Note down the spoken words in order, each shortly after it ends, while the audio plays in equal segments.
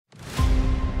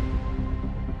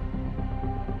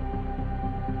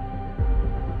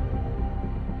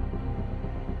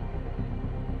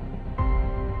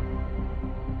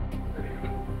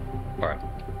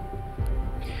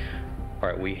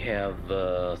right, we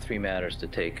have three matters to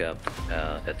take up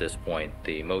at this point.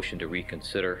 The motion to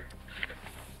reconsider,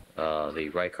 the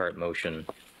Reichart motion,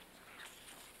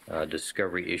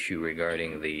 discovery issue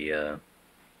regarding the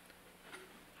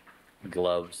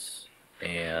gloves,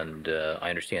 and I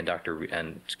understand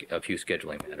and a few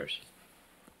scheduling matters.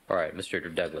 All right,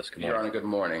 Mr. Douglas, good morning. Your Honor, good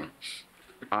morning.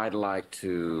 I'd like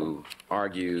to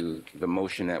argue the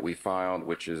motion that we filed,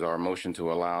 which is our motion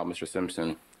to allow Mr.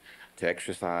 Simpson to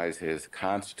exercise his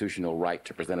constitutional right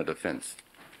to present a defense.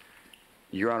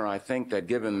 Your Honor, I think that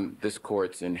given this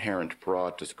court's inherent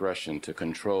broad discretion to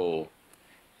control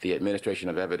the administration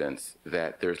of evidence,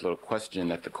 that there's little question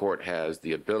that the court has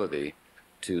the ability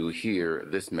to hear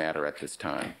this matter at this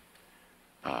time.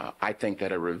 I think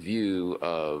that a review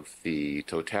of the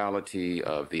totality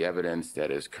of the evidence that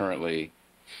is currently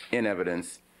in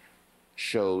evidence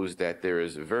shows that there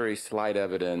is very slight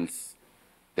evidence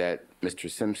that Mr.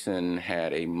 Simpson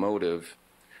had a motive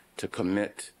to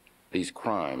commit these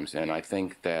crimes. And I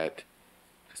think that,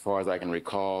 as far as I can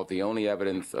recall, the only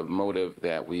evidence of motive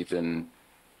that we've been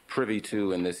privy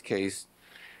to in this case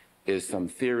is some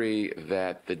theory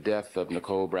that the death of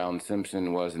Nicole Brown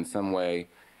Simpson was in some way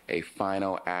a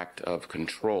final act of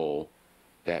control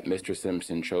that Mr.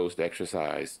 Simpson chose to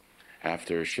exercise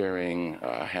after sharing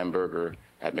a hamburger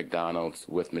at McDonald's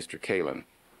with Mr. Kalin.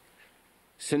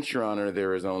 Since, Your Honor,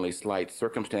 there is only slight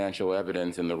circumstantial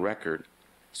evidence in the record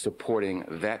supporting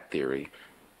that theory,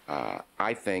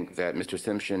 I think that Mr.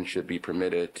 Simpson should be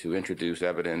permitted to introduce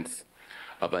evidence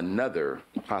of another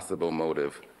possible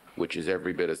motive, which is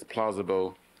every bit as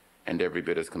plausible and every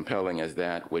bit as compelling as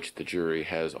that which the jury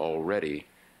has already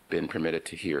been permitted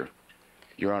to hear.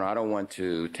 Your Honor, I don't want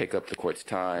to take up the court's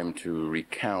time to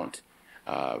recount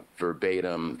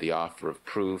verbatim the offer of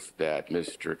proof that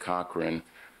Mr. Cochran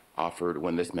offered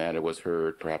when this matter was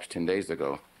heard perhaps 10 days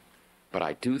ago. But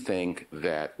I do think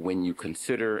that when you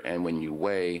consider and when you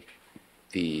weigh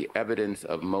the evidence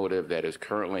of motive that is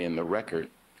currently in the record,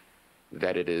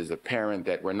 that it is apparent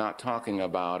that we're not talking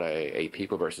about a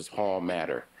People versus Hall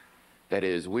matter. That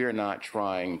is, we're not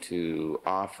trying to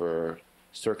offer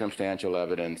circumstantial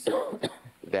evidence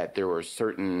that there were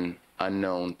certain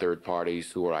unknown third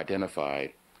parties who were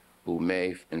identified who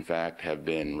may, in fact, have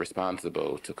been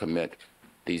responsible to commit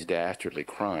these dastardly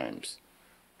crimes.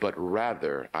 But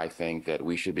rather, I think that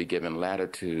we should be given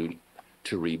latitude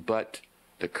to rebut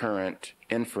the current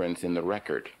inference in the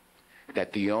record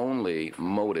that the only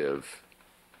motive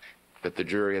that the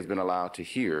jury has been allowed to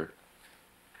hear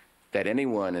that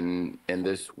anyone in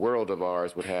this world of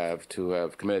ours would have to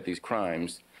have committed these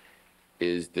crimes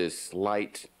is this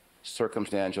slight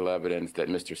circumstantial evidence that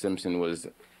Mr. Simpson was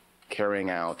carrying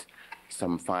out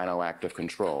some final act of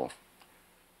control.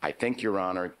 I think, Your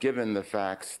Honor, given the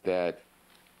facts that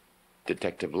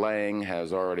Detective Lang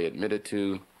has already admitted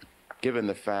to, given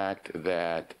the fact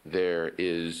that there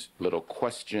is little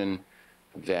question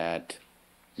that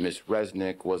Ms.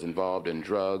 Resnick was involved in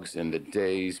drugs in the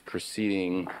days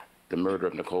preceding the murder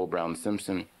of Nicole Brown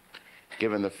Simpson,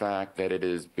 given the fact that it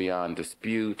is beyond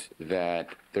dispute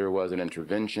that there was an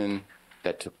intervention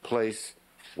that took place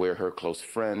where her close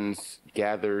friends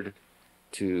gathered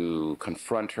to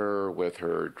confront her with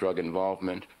her drug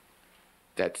involvement,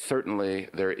 that certainly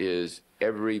there is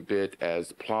every bit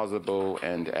as plausible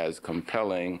and as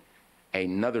compelling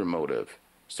another motive.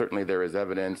 Certainly there is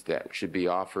evidence that should be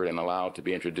offered and allowed to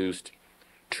be introduced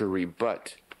to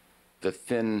rebut the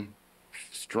thin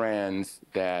strands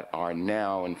that are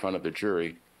now in front of the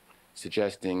jury,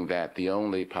 suggesting that the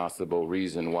only possible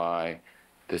reason why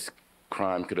this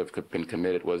crime could have been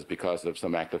committed was because of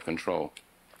some act of control.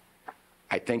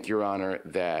 I think, Your Honor,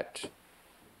 that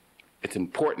it's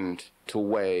important to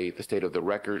weigh the state of the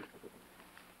record.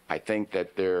 I think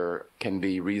that there can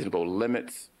be reasonable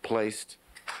limits placed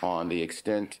on the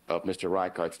extent of Mr.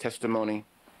 Reichardt's testimony,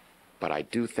 but I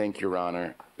do think, Your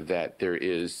Honor, that there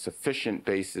is sufficient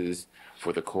basis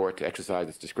for the court to exercise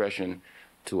its discretion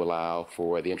to allow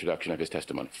for the introduction of his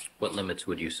testimony. What limits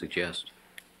would you suggest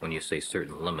when you say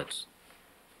certain limits?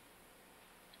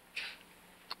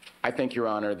 I think, Your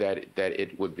Honor, that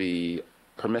it would be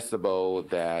permissible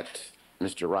that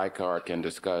Mr. Reichart can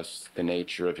discuss the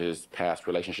nature of his past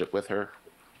relationship with her,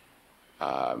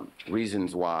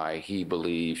 reasons why he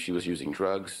believes she was using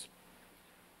drugs,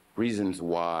 reasons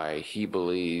why he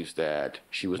believes that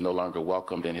she was no longer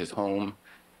welcomed in his home,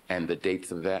 and the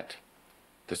dates of that,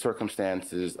 the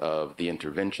circumstances of the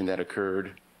intervention that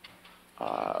occurred,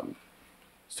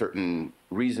 certain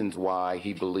reasons why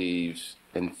he believes,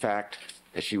 in fact,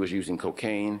 that she was using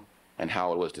cocaine and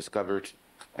how it was discovered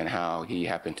and how he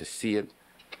happened to see it.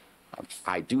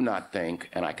 I do not think,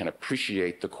 and I can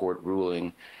appreciate the court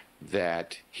ruling,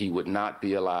 that he would not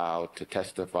be allowed to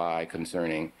testify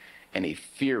concerning any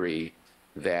theory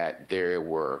that there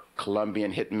were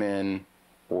Colombian hitmen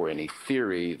or any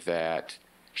theory that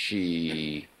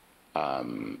she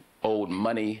owed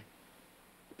money,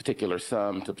 particular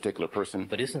sum to a particular person.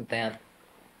 But isn't that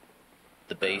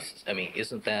the base, I mean,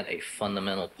 isn't that a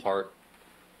fundamental part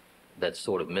that's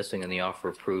sort of missing in the offer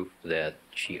of proof, that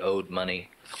she owed money,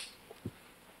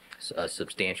 a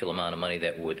substantial amount of money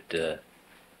that would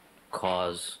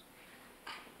cause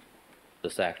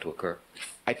this act to occur?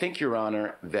 I think, Your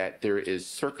Honor, that there is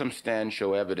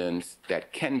circumstantial evidence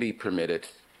that can be permitted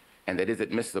and that is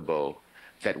admissible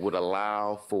that would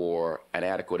allow for an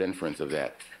adequate inference of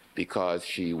that, because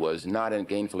she was not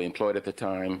gainfully employed at the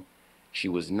time. She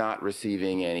was not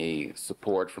receiving any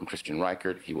support from Christian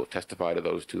Reichert. He will testify to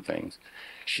those two things.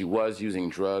 She was using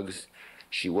drugs.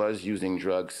 She was using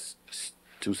drugs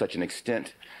to such an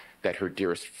extent that her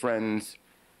dearest friends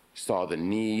saw the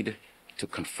need to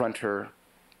confront her.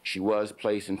 She was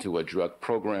placed into a drug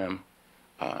program.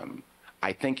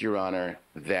 I think, Your Honor,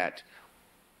 that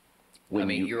when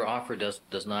your offer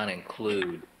does not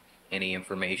include any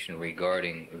information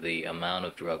regarding the amount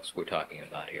of drugs we're talking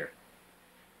about here.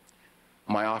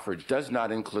 My offer does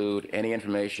not include any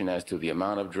information as to the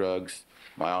amount of drugs.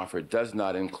 My offer does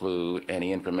not include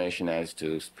any information as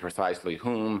to precisely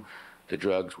whom the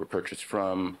drugs were purchased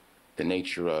from, the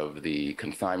nature of the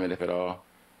consignment, if at all,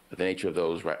 the nature of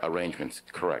those arrangements.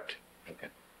 Correct. Okay.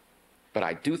 But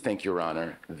I do think, Your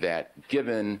Honor, that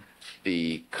given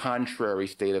the contrary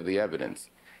state of the evidence,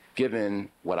 given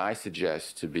what I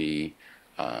suggest to be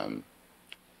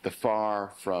the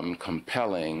far from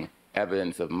compelling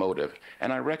evidence of motive,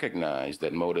 and I recognize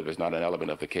that motive is not an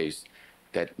element of the case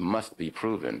that must be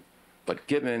proven, but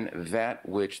given that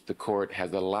which the court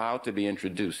has allowed to be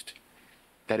introduced,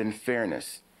 that in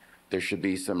fairness, there should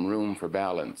be some room for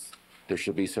balance, there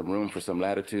should be some room for some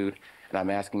latitude, and I'm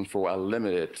asking for a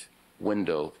limited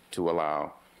window to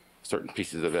allow certain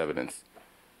pieces of evidence.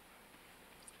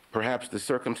 Perhaps the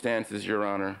circumstances, Your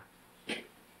Honor,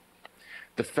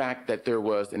 the fact that there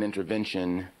was an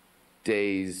intervention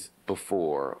days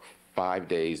before, 5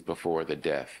 days before the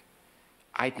death,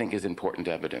 I think is important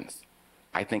evidence.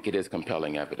 I think it is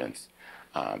compelling evidence.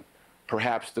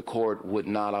 Perhaps the court would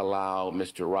not allow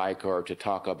Mr. Reichert to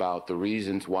talk about the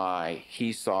reasons why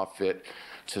he saw fit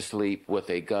to sleep with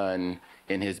a gun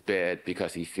in his bed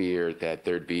because he feared that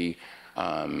there'd be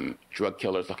drug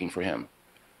killers looking for him.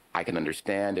 I can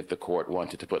understand if the court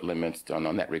wanted to put limits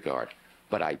on that regard.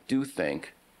 But I do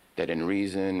think that in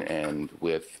reason and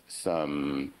with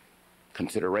some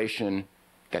consideration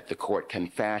that the court can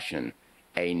fashion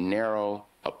a narrow,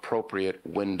 appropriate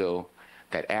window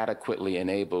that adequately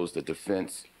enables the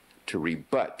defense to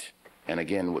rebut. And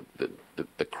again,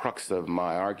 the crux of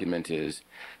my argument is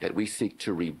that we seek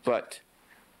to rebut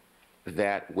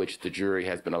that which the jury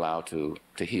has been allowed to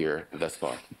hear thus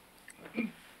far.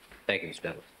 Thank you, Mr.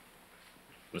 Douglas.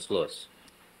 Ms. Lewis.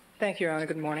 Thank you, Your Honor.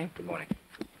 Good morning. Good morning.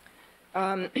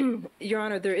 Your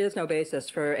Honor, there is no basis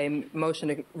for a motion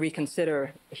to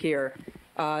reconsider here.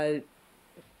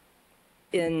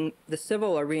 In the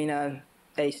civil arena,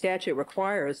 a statute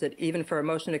requires that even for a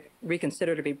motion to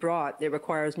reconsider to be brought, it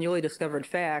requires newly discovered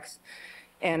facts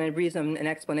and a reason and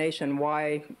explanation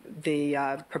why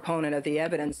the proponent of the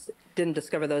evidence didn't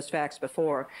discover those facts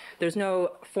before. There's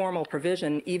no formal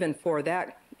provision even for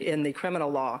that in the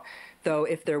criminal law, though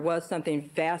if there was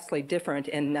something vastly different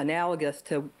and analogous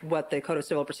to what the Code of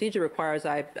Civil Procedure requires,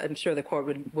 I'm sure the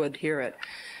court would hear it.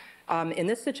 In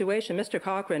this situation, Mr.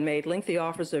 Cochran made lengthy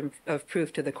offers of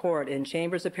proof to the court in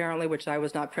chambers, apparently, which I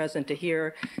was not present to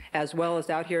hear, as well as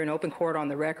out here in open court on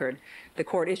the record. The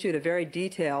court issued a very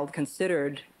detailed,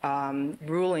 considered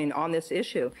ruling on this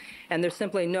issue, and there's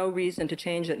simply no reason to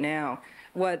change it now.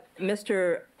 What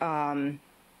Mr.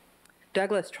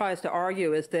 Douglas tries to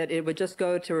argue is that it would just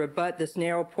go to rebut this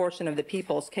narrow portion of the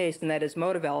people's case, and that is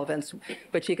motive elements,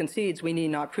 which he concedes we need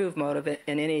not prove motive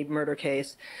in any murder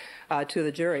case to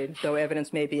the jury, though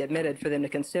evidence may be admitted for them to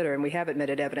consider, and we have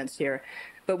admitted evidence here.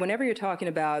 But whenever you're talking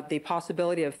about the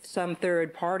possibility of some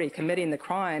third party committing the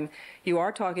crime, you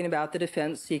are talking about the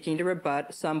defense seeking to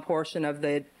rebut some portion of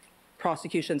the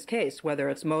prosecution's case, whether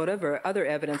it's motive or other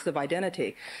evidence of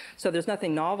identity. So there's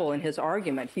nothing novel in his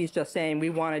argument. He's just saying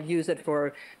we want to use it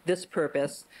for this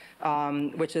purpose,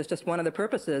 which is just one of the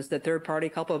purposes that third-party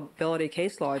culpability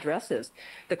case law addresses.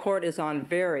 The court is on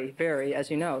very, very, as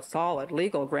you know, solid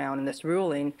legal ground in this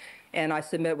ruling, and I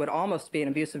submit would almost be an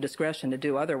abuse of discretion to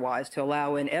do otherwise, to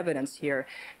allow in evidence here.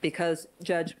 Because,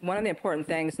 Judge, one of the important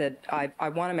things that I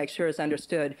want to make sure is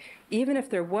understood, even if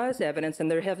there was evidence,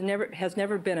 and there has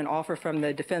never been an offer from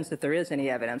the defense that there is any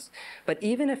evidence, but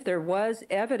even if there was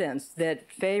evidence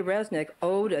that Faye Resnick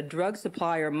owed a drug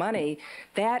supplier money,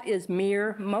 that is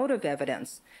mere motive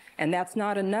evidence. And that's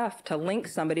not enough to link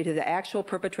somebody to the actual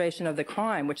perpetration of the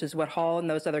crime, which is what Hall and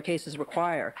those other cases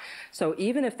require. So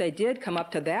even if they did come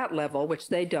up to that level, which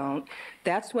they don't,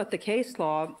 that's what the case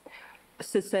law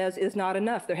says is not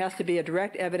enough. There has to be a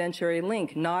direct evidentiary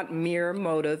link, not mere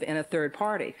motive in a third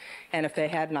party. And if they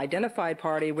had an identified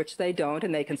party, which they don't,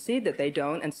 and they concede that they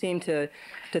don't, and seem to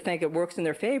think it works in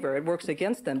their favor, it works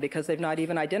against them because they've not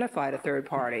even identified a third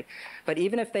party. But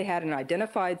even if they had an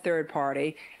identified third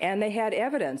party, and they had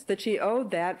evidence that she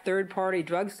owed that third party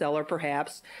drug seller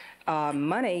perhaps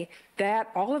money, that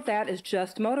all of that is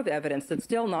just motive evidence. That's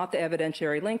still not the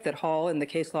evidentiary link that Hall and the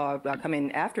case law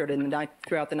coming after it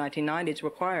throughout the 1990s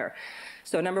require.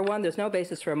 So number one, there's no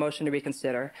basis for a motion to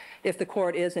reconsider. If the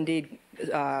court is indeed,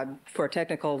 for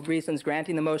technical reasons,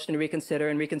 granting the motion to reconsider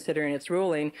and reconsidering its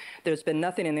ruling, there's been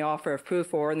nothing in the offer of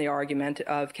proof or in the argument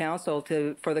of counsel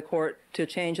for the court to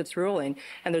change its ruling.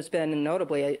 And there's been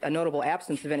notably a notable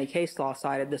absence of any case law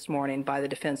cited this morning by the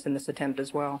defense in this attempt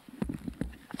as well.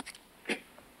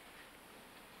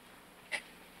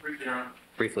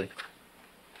 Briefly.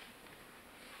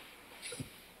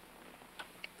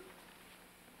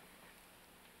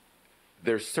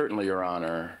 There certainly, Your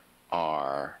Honor,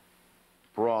 are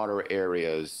broader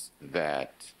areas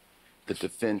that the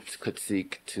defense could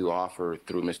seek to offer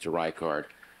through Mr. Reichard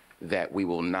that we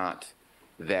will not,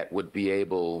 that would be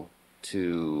able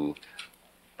to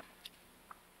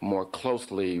more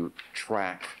closely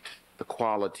track the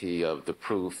quality of the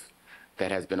proof that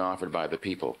has been offered by the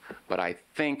people. But I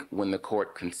think when the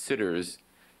court considers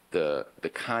the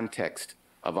context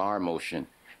of our motion,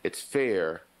 it's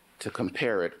fair to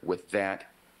compare it with that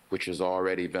which has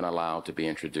already been allowed to be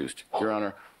introduced. Your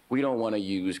Honor, we don't want to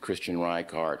use Christian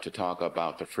Reichard to talk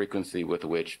about the frequency with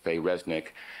which Faye Resnick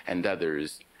and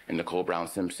others and Nicole Brown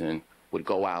Simpson would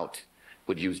go out,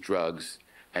 would use drugs,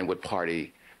 and would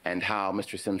party, and how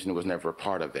Mr. Simpson was never a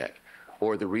part of that,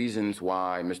 or the reasons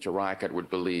why Mr. Reichard would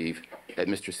believe that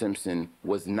Mr. Simpson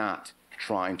was not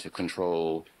trying to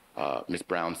control Ms.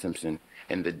 Brown Simpson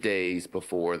in the days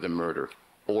before the murder,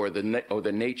 or the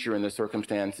nature and the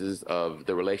circumstances of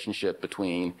the relationship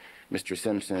between Mr.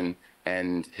 Simpson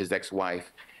and his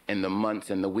ex-wife in the months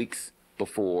and the weeks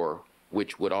before,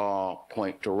 which would all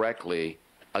point directly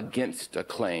against a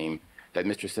claim that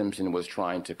Mr. Simpson was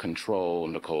trying to control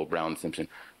Nicole Brown Simpson,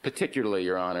 particularly,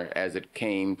 Your Honor, as it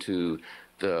came to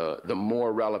the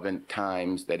more relevant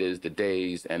times, that is, the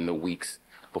days and the weeks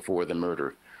before the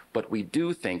murder. But we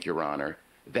do think, Your Honor,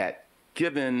 that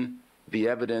given the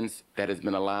evidence that has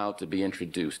been allowed to be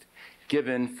introduced,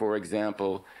 given, for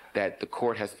example, that the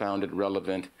court has found it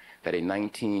relevant that a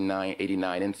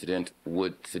 1989 incident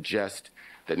would suggest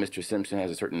that Mr. Simpson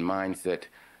has a certain mindset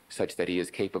such that he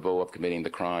is capable of committing the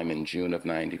crime in June of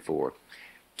 '94.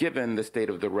 Given the state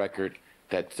of the record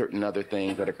that certain other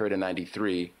things that occurred in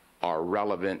 '93 are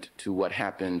relevant to what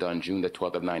happened on June the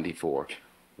 12th of '94,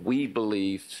 we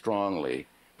believe strongly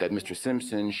that Mr.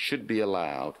 Simpson should be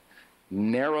allowed,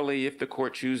 narrowly if the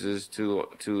court chooses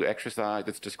to exercise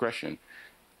its discretion,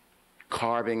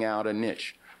 carving out a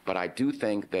niche. But I do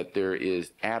think that there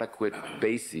is adequate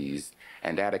bases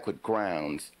and adequate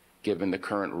grounds, given the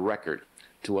current record,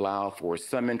 to allow for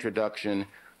some introduction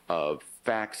of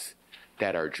facts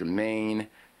that are germane,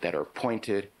 that are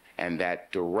pointed, and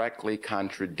that directly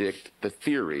contradict the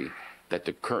theory that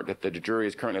the jury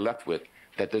is currently left with,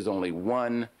 that there's only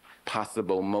one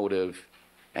possible motive,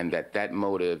 and that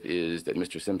motive is that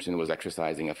Mr. Simpson was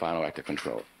exercising a final act of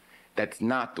control. That's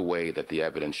not the way that the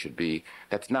evidence should be.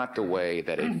 That's not the way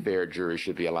that a fair jury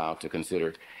should be allowed to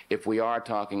consider. If we are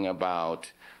talking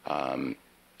about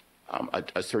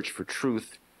a search for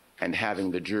truth and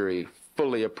having the jury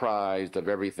fully apprised of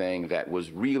everything that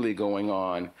was really going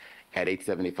on at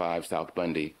 875 South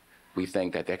Bundy, we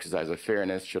think that the exercise of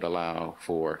fairness should allow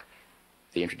for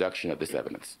the introduction of this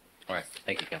evidence. All right.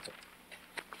 Thank you, counsel.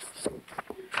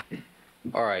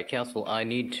 All right, counsel, I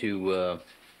need to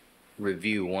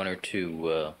review one or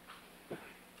two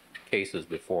cases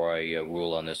before I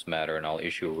rule on this matter, and I'll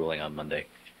issue a ruling on Monday.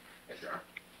 Yes, sir.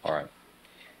 All right.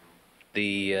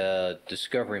 The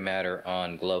discovery matter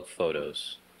on glove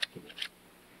photos.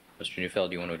 Mr.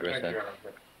 Neufeld, do you want to address that?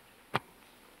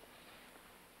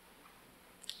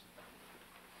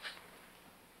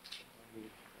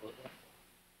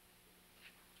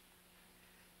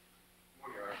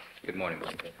 Good morning,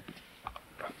 Mr.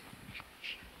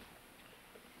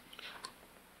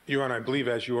 Your Honor, I believe,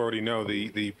 as you already know,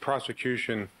 the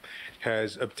prosecution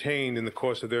has obtained in the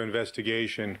course of their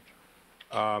investigation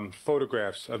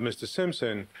photographs of Mr.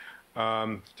 Simpson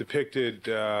depicted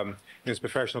in his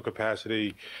professional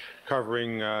capacity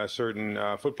covering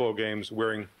certain football games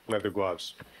wearing leather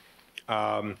gloves.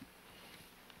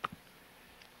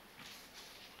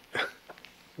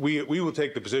 We will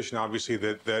take the position, obviously,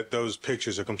 that those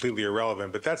pictures are completely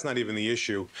irrelevant, but that's not even the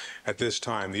issue at this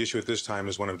time. The issue at this time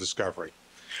is one of discovery.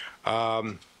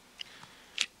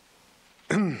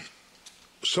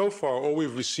 So far, all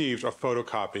we've received are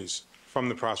photocopies from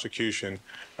the prosecution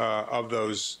of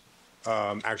those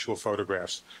actual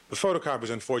photographs. The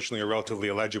photocopies, unfortunately, are relatively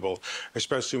illegible,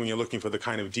 especially when you're looking for the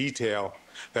kind of detail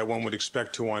that one would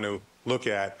expect to want to look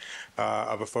at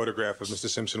of a photograph of Mr.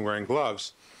 Simpson wearing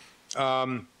gloves.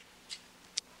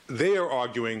 They are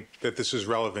arguing that this is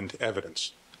relevant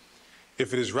evidence.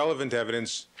 If it is relevant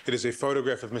evidence, it is a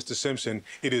photograph of Mr. Simpson.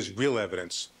 It is real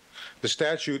evidence. The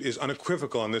statute is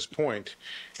unequivocal on this point.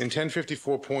 In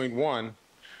 1054.1,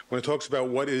 when it talks about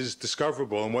what is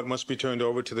discoverable and what must be turned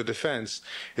over to the defense,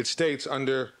 it states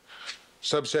under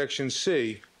subsection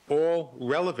C, all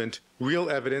relevant real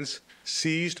evidence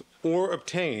seized or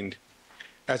obtained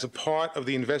as a part of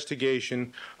the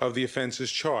investigation of the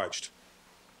offenses charged.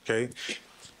 Okay?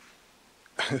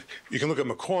 You can look at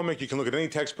McCormick, you can look at any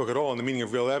textbook at all on the meaning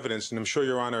of real evidence, and I'm sure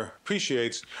Your Honor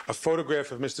appreciates a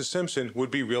photograph of Mr. Simpson would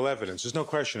be real evidence. There's no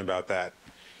question about that.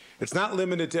 It's not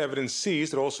limited to evidence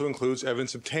seized. It also includes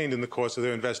evidence obtained in the course of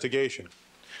their investigation.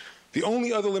 The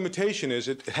only other limitation is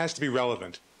it has to be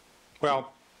relevant.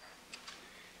 Well,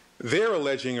 they're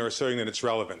alleging or asserting that it's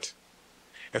relevant.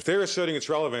 If they're asserting it's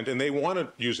relevant and they want to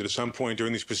use it at some point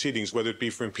during these proceedings, whether it be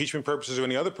for impeachment purposes or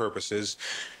any other purposes,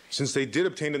 since they did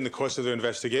obtain it in the course of their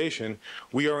investigation,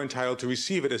 we are entitled to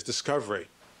receive it as discovery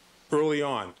early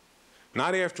on.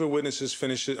 Not after a witness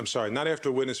not after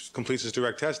a witness completes his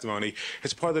direct testimony.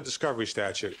 It's part of the discovery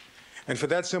statute. And for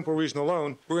that simple reason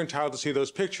alone, we're entitled to see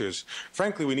those pictures.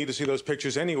 Frankly, we need to see those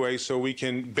pictures anyway so we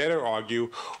can better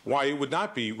argue why it would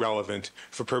not be relevant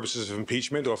for purposes of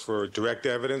impeachment or for direct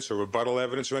evidence or rebuttal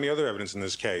evidence or any other evidence in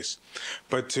this case.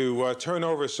 But to turn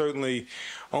over certainly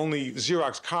only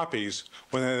Xerox copies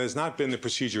when that has not been the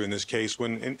procedure in this case,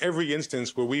 when in every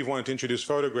instance where we've wanted to introduce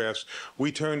photographs,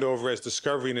 we turned over as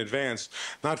discovery in advance,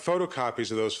 not photocopies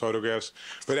of those photographs,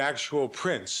 but actual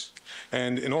prints.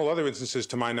 And in all other instances,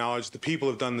 to my knowledge, the people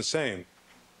have done the same.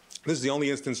 This is the only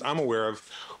instance I'm aware of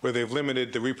where they've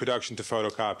limited the reproduction to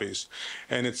photocopies.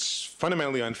 And it's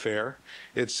fundamentally unfair.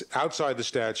 It's outside the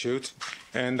statute.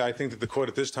 And I think that the court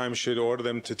at this time should order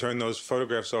them to turn those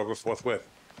photographs over forthwith.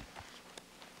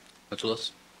 Mr.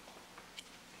 Lewis?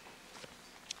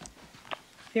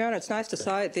 Your Honor, it's nice to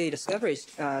cite the discovery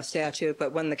statute,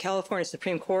 but when the California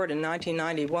Supreme Court in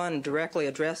 1991 directly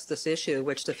addressed this issue,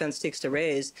 which defense seeks to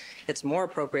raise, it's more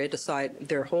appropriate to cite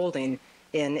their holding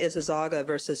in Izazaga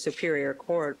versus Superior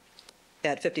Court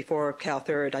at 54 Cal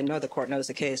 3rd. I know the court knows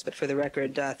the case, but for the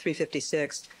record,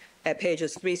 356 at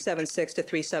pages 376 to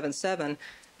 377,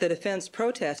 the defense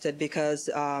protested because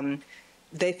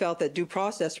they felt that due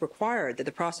process required that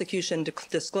the prosecution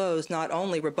disclose not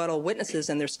only rebuttal witnesses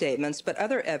and their statements, but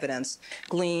other evidence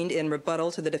gleaned in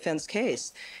rebuttal to the defense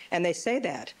case. And they say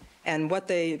that. And what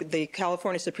the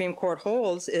California Supreme Court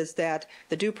holds is that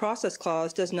the due process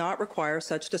clause does not require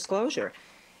such disclosure.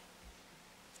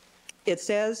 It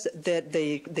says that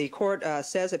the court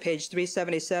says at page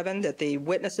 377 that the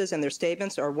witnesses and their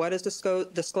statements are what is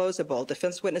disclosable,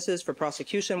 defense witnesses for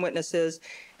prosecution witnesses,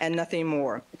 and nothing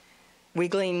more. We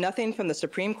glean nothing from the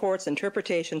Supreme Court's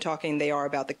interpretation, talking they are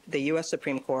about the U.S.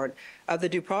 Supreme Court, of the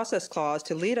Due Process Clause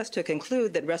to lead us to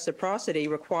conclude that reciprocity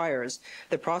requires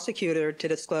the prosecutor to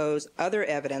disclose other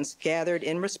evidence gathered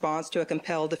in response to a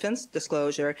compelled defense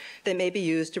disclosure that may be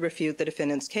used to refute the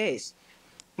defendant's case.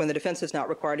 When the defense is not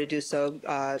required to do so,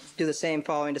 do the same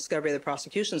following discovery of the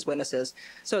prosecution's witnesses.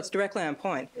 So it's directly on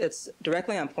point. It's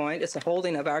directly on point. It's a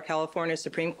holding of our California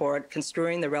Supreme Court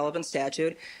construing the relevant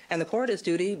statute, and the court is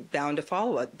duty bound to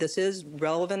follow it. This is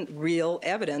relevant, real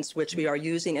evidence which we are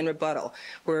using in rebuttal.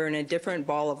 We're in a different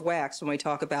ball of wax when we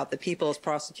talk about the people's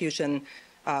prosecution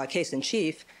case in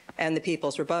chief and the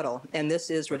people's rebuttal, and this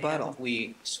is rebuttal. Haven't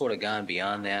we sort of gone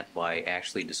beyond that by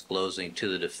actually disclosing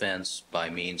to the defense by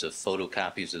means of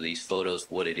photocopies of these photos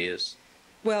what it is?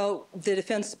 Well, the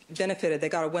defense benefited. They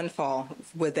got a windfall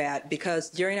with that because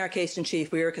during our case in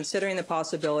chief, we were considering the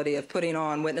possibility of putting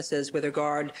on witnesses with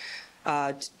regard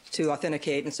to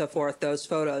authenticate and so forth those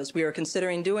photos. We were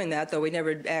considering doing that, though we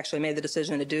never actually made the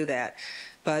decision to do that.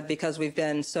 But because we've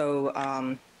been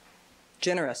so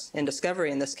generous in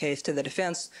discovery in this case to the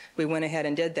defense, we went ahead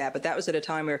and did that. But that was at a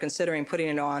time we were considering putting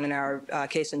it on in our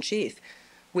case in chief.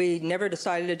 We never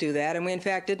decided to do that, and we in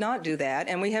fact did not do that,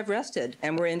 and we have rested,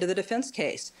 and we're into the defense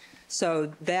case.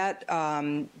 So that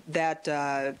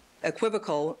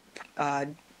equivocal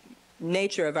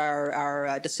nature of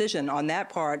our decision on that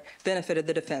part benefited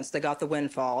the defense. They got the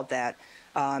windfall of that.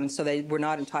 So they were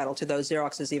not entitled to those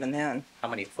Xeroxes even then. How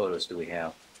many photos do we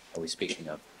have? Are we speaking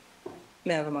of?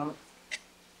 May I have a moment?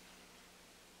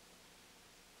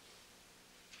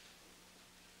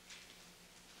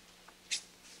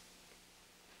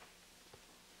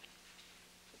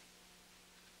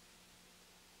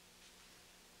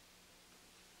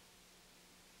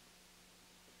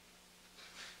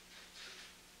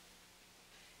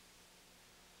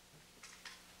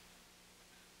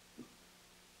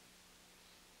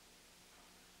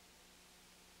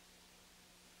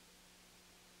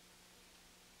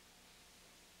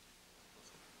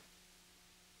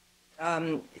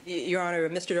 Your Honor,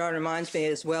 Mr. Darden reminds me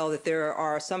as well that there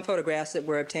are some photographs that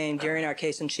were obtained during our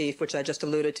case in chief, which I just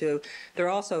alluded to. There are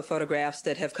also photographs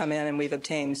that have come in and we've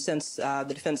obtained since the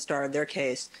defense started their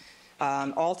case.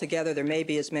 Altogether, there may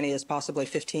be as many as possibly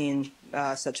 15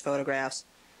 such photographs.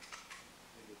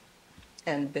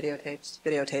 And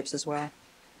videotapes as well.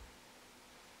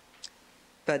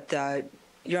 But,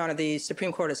 Your Honor, the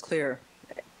Supreme Court is clear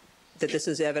that this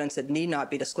is evidence that need not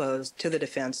be disclosed to the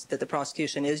defense, that the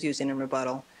prosecution is using in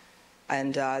rebuttal.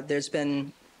 And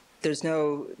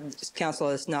counsel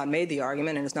has not made the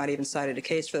argument and has not even cited a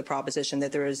case for the proposition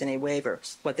that there is any waiver.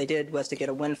 What they did was to get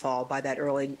a windfall by that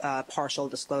early partial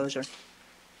disclosure.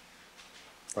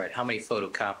 Right. How many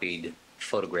photocopied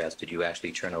photographs did you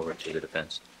actually turn over to the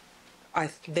defense?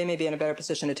 They may be in a better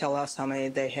position to tell us how many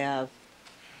they have.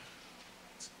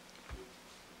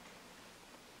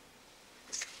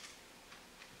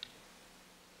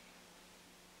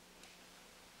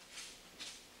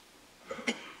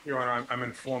 Your Honor, I'm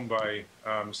informed by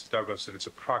Mr. Douglas that it's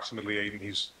approximately 8, and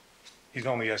he's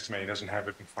only estimating. He doesn't have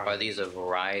it in front of Are these a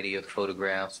variety of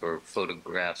photographs or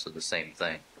photographs of the same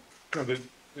thing? No, they're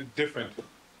different.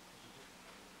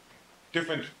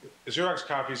 Xerox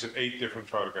copies of 8 different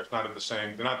photographs, not of the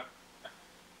same. They're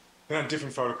not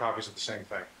different photocopies of the same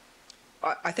thing.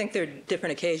 I think they're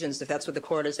different occasions, if that's what the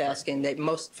court is asking.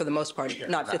 For the most part,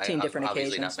 not 15 different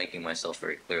occasions. Obviously not making myself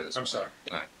very clear this I'm sorry.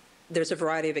 All right. There's a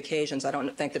variety of occasions. I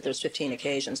don't think that there's 15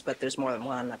 occasions, but there's more than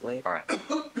one, I believe. All right.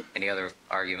 Any other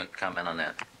argument, comment on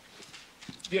that?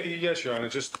 Yes, Your Honor.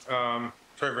 Just very,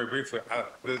 very briefly,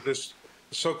 this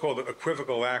so-called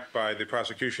equivocal act by the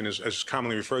prosecution is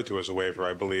commonly referred to as a waiver,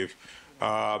 I believe.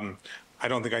 I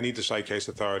don't think I need to cite case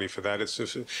authority for that. It's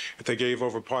just, if they gave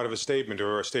over part of a statement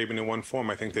or a statement in one form,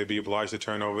 I think they'd be obliged to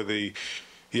turn over the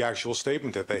actual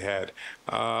statement that they had.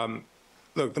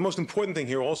 Look, the most important thing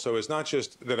here also is not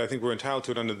just that I think we're entitled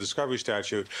to it under the discovery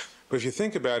statute, but if you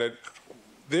think about it,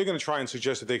 they're going to try and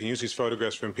suggest that they can use these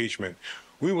photographs for impeachment.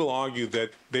 We will argue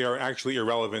that they are actually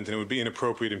irrelevant and it would be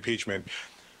inappropriate impeachment.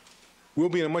 We'll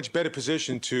be in a much better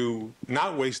position to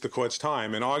not waste the court's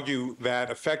time and argue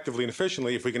that effectively and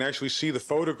efficiently if we can actually see the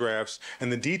photographs and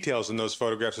the details in those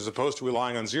photographs as opposed to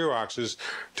relying on Xeroxes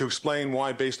to explain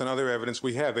why, based on other evidence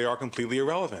we have, they are completely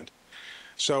irrelevant.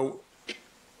 So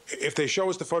if they show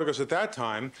us the photographs at that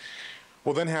time,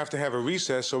 we'll then have to have a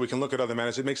recess so we can look at other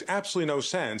matters. It makes absolutely no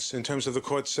sense in terms of the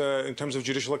court's, in terms of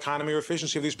judicial economy or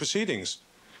efficiency of these proceedings.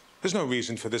 There's no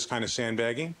reason for this kind of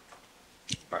sandbagging.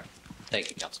 All right. Thank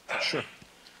you, counsel. Sure.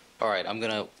 All right. I'm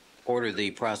going to order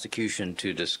the prosecution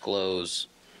to disclose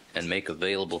and make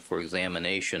available for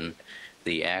examination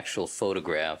the actual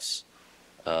photographs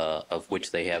of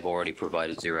which they have already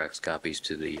provided Xerox copies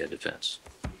to the defense.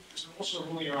 There's also a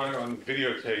ruling, Your Honor, on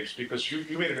videotapes, because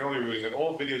you made an earlier ruling that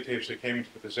all videotapes that came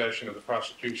into the possession of the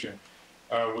prosecution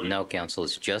No, counsel,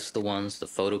 it's just the ones, the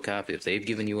photocopy. If they've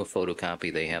given you a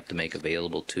photocopy, they have to make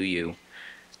available to you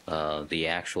the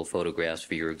actual photographs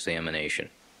for your examination.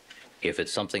 If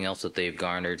it's something else that they've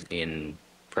garnered in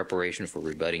preparation for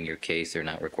rebutting your case, they're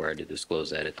not required to disclose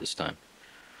that at this time.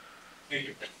 Thank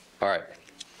you. All right.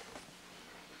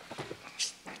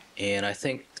 And I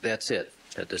think that's it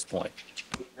at this point.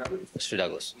 Mr.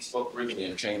 Douglas. We spoke briefly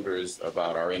in chambers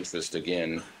about our interest,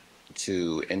 again,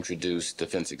 to introduce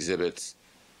defense exhibits.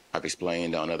 I've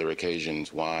explained on other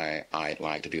occasions why I'd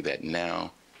like to do that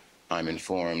now. I'm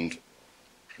informed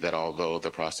that although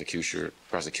the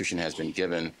prosecution has been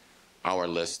given our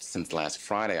list since last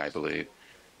Friday, I believe,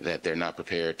 that they're not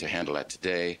prepared to handle that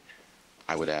today.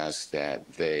 I would ask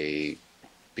that they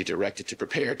be directed to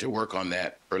prepare to work on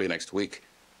that early next week.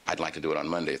 I'd like to do it on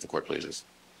Monday if the court pleases.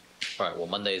 All right, well,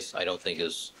 Mondays I don't think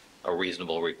is a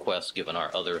reasonable request given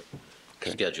our other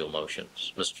schedule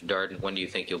motions. Mr. Darden, when do you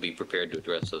think you'll be prepared to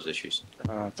address those issues?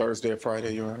 Thursday or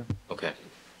Friday, Your Honor. Okay.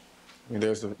 I mean,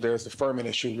 there's the Furman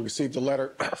issue. We received a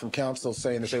letter from counsel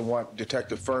saying that they want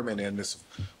Detective Furman in this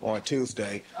on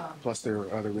Tuesday. Plus, there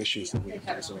are other issues that we I have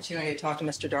had an opportunity to talk to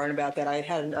Mr. Darden about that. I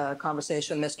had a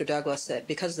conversation with Mr. Douglas that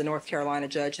because the North Carolina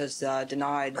judge has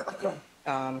denied,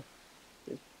 however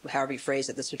you phrase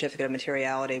it, the certificate of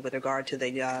materiality with regard to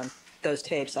the those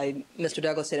tapes. Mr.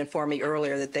 Douglas had informed me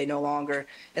earlier that they no longer,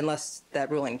 unless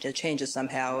that ruling changes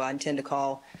somehow, intend to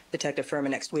call Detective Furman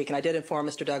next week. And I did inform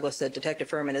Mr. Douglas that Detective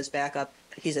Furman is back up.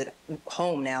 He's at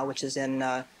home now, which is in,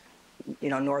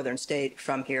 northern state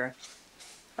from here.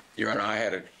 Your Honor,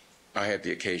 I had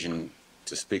the occasion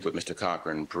to speak with Mr.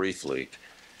 Cochran briefly.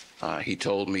 He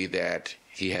told me that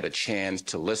he had a chance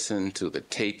to listen to the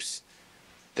tapes,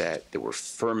 that there were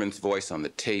Furman's voice on the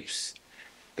tapes,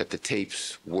 that the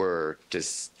tapes were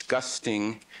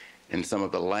disgusting in some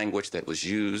of the language that was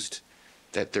used,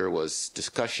 that there was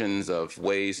discussions of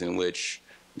ways in which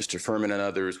Mr. Furman and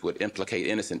others would implicate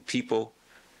innocent people,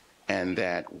 and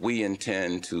that we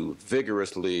intend to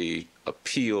vigorously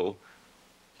appeal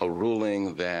a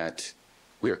ruling that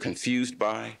we are confused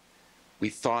by. We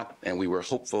thought and we were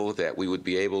hopeful that we would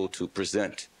be able to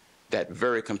present that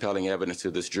very compelling evidence to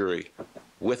this jury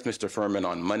with Mr. Furman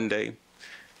on Monday.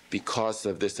 Because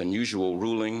of this unusual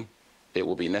ruling, it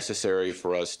will be necessary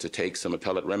for us to take some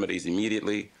appellate remedies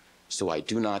immediately. So I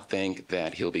do not think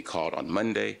that he'll be called on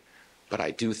Monday, but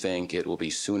I do think it will be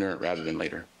sooner rather than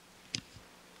later.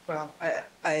 Well,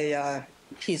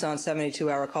 he's on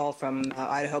 72-hour call from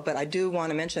Idaho, but I do want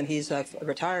to mention he's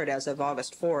retired as of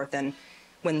August 4th. And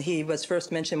when he was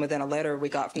first mentioned within a letter we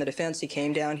got from the defense, he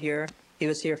came down here. He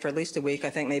was here for at least a week, I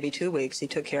think maybe 2 weeks. He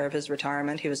took care of his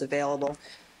retirement. He was available.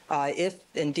 If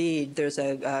indeed there's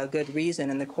a good reason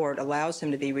and the court allows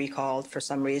him to be recalled for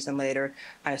some reason later,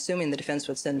 I'm assuming the defense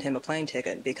would send him a plane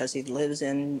ticket because he lives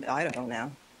in Idaho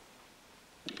now.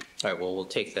 All right, well, we'll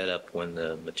take that up when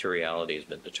the materiality has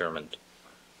been determined.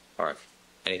 All right,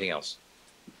 anything else?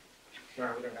 We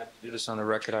don't have to do this on the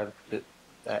record. I've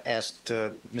asked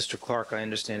Mr. Clark, I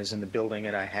understand, is in the building,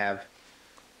 and I have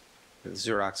the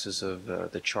Xeroxes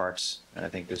of the charts, and I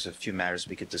think there's a few matters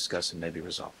we could discuss and maybe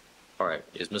resolve. All right,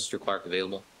 is Mr. Clark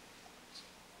available?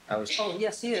 Oh,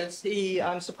 yes, he is.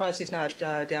 I'm surprised he's not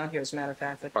down here, as a matter of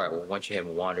fact. But... All right, well, why don't you have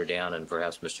him wander down, and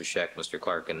perhaps Mr. Scheck, Mr.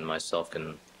 Clark, and myself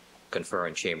can confer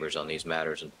in chambers on these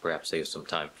matters and perhaps save some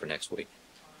time for next week.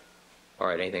 All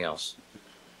right, anything else?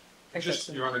 Just,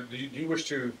 Your Honor, do you wish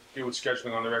to deal with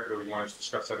scheduling on the record, or do you want us to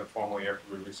discuss that informally after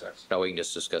we recess? No, we can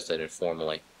just discuss that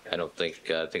informally. I don't think,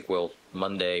 well,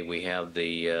 Monday we have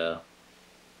the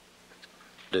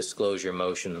disclosure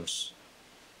motions,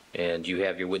 and you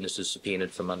have your witnesses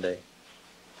subpoenaed for Monday?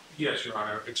 Yes, Your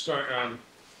Honor.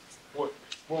 What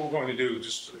we're going to do,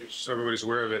 just so everybody's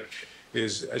aware of it,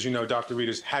 is, as you know, Dr.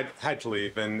 Reedus had to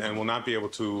leave and will not be able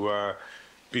to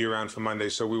be around for Monday.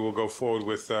 So we will go forward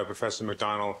with Professor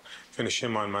McDonald, finish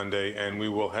him on Monday, and we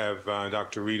will have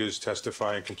Dr. Reedus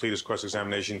testify and complete his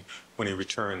cross-examination when he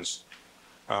returns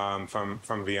from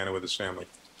Vienna with his family.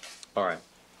 All right.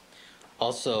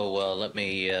 Also, let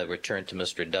me return to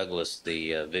Mr. Douglas,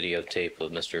 the videotape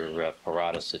of Mr.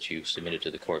 Paradas that you submitted to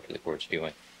the court for the court's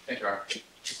viewing. Thank you, Your Honor.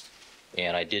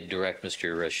 And I did direct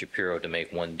Mr. Shapiro to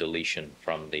make one deletion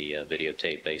from the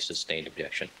videotape. They sustained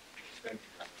objection.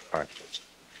 All right.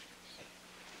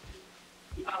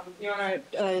 Your Honor,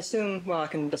 I assume, well, I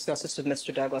can discuss this with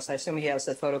Mr. Douglas. I assume he has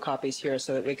the photocopies here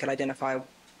so that we could identify.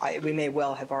 We may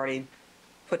well have already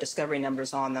put discovery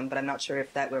numbers on them, but I'm not sure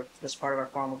if that was part of our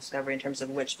formal discovery in terms of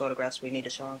which photographs we need to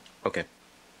show. Okay.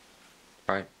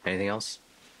 All right. Anything else?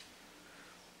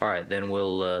 All right. Then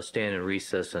we'll stand in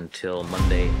recess until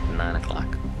Monday, 9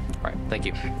 o'clock. All right. Thank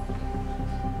you.